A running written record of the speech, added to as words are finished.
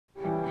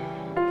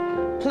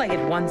Play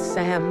it once,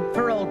 Sam,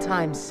 for old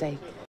time's sake.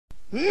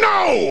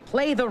 No!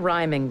 Play the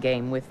rhyming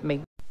game with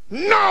me.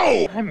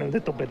 No! I'm a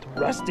little bit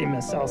rusty,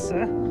 Miss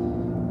Elsa.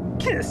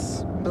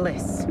 Kiss.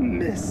 Bliss.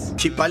 Miss.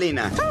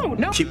 Chipalina. Oh,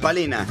 no.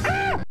 Chipalina.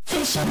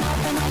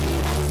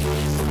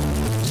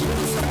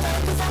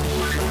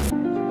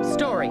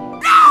 Story.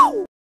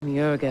 No!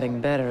 You're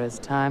getting better as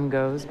time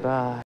goes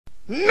by.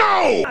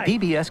 No!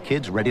 PBS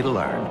Kids Ready to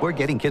Learn. We're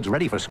getting kids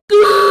ready for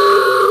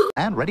school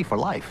and ready for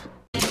life.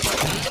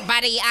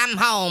 Buddy, I'm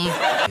home.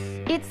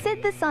 It's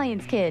Sid the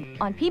Science Kid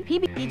on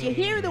PPB. Did you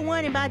hear the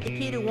one about the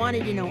kid who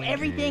wanted to know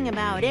everything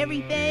about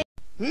everything?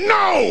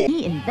 No!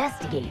 He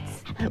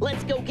investigates,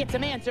 Let's go get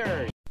some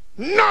answers.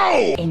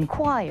 No!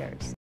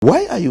 inquires,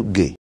 Why are you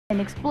gay? and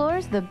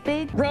explores the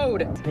big Road.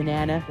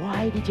 Banana,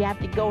 why did you have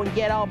to go and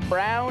get all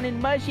brown and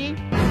mushy?